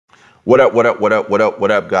What up, what up, what up, what up, what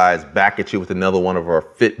up, guys? Back at you with another one of our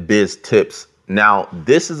Fit Biz tips. Now,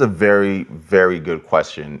 this is a very, very good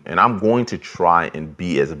question, and I'm going to try and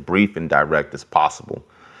be as brief and direct as possible.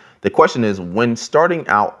 The question is, when starting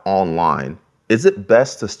out online, is it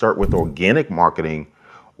best to start with organic marketing,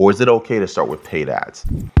 or is it okay to start with paid ads?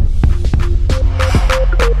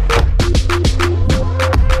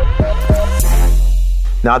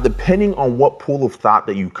 Now, depending on what pool of thought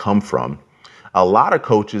that you come from, a lot of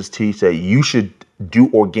coaches teach that you should do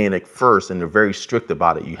organic first, and they're very strict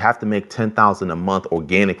about it. You have to make $10,000 a month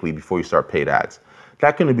organically before you start paid ads.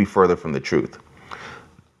 That couldn't be further from the truth.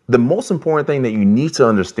 The most important thing that you need to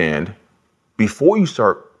understand before you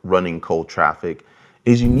start running cold traffic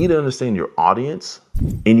is you need to understand your audience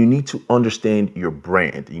and you need to understand your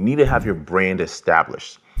brand. You need to have your brand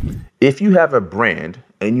established. If you have a brand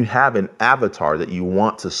and you have an avatar that you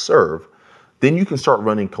want to serve, then you can start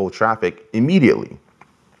running cold traffic immediately.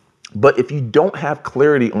 But if you don't have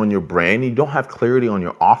clarity on your brand, you don't have clarity on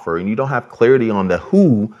your offer, and you don't have clarity on the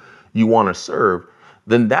who you want to serve,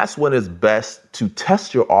 then that's when it's best to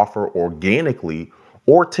test your offer organically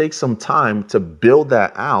or take some time to build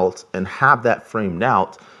that out and have that framed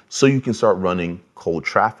out so you can start running cold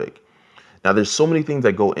traffic. Now, there's so many things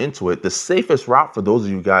that go into it. The safest route for those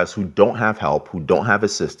of you guys who don't have help, who don't have a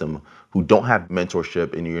system, who don't have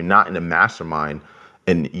mentorship, and you're not in a mastermind,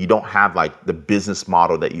 and you don't have like the business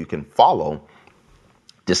model that you can follow,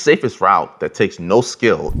 the safest route that takes no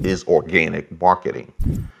skill is organic marketing.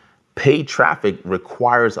 Paid traffic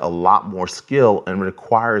requires a lot more skill and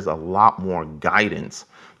requires a lot more guidance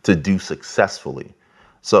to do successfully.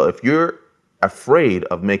 So if you're afraid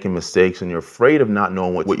of making mistakes and you're afraid of not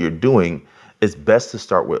knowing what you're doing, it's best to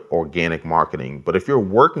start with organic marketing. But if you're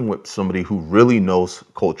working with somebody who really knows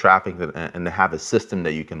cold traffic and they have a system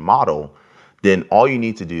that you can model, then all you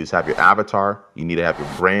need to do is have your avatar, you need to have your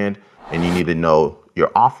brand, and you need to know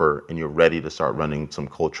your offer, and you're ready to start running some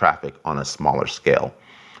cold traffic on a smaller scale.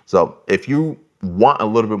 So if you want a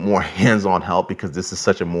little bit more hands-on help, because this is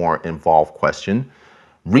such a more involved question,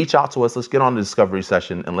 reach out to us. Let's get on the discovery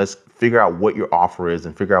session and let's figure out what your offer is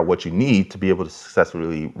and figure out what you need to be able to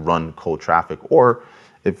successfully run cold traffic, or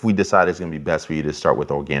if we decide it's going to be best for you to start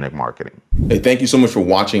with organic marketing. Hey, thank you so much for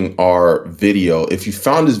watching our video. If you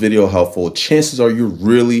found this video helpful, chances are you're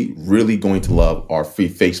really, really going to love our free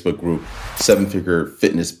Facebook group, 7-Figure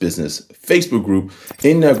Fitness Business Facebook group.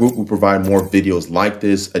 In that group, we provide more videos like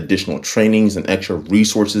this, additional trainings and extra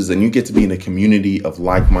resources, and you get to be in a community of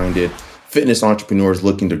like-minded fitness entrepreneurs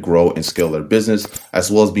looking to grow and scale their business, as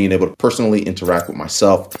well as being able to personally interact with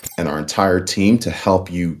myself and our entire team to help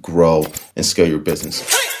you grow and scale your business.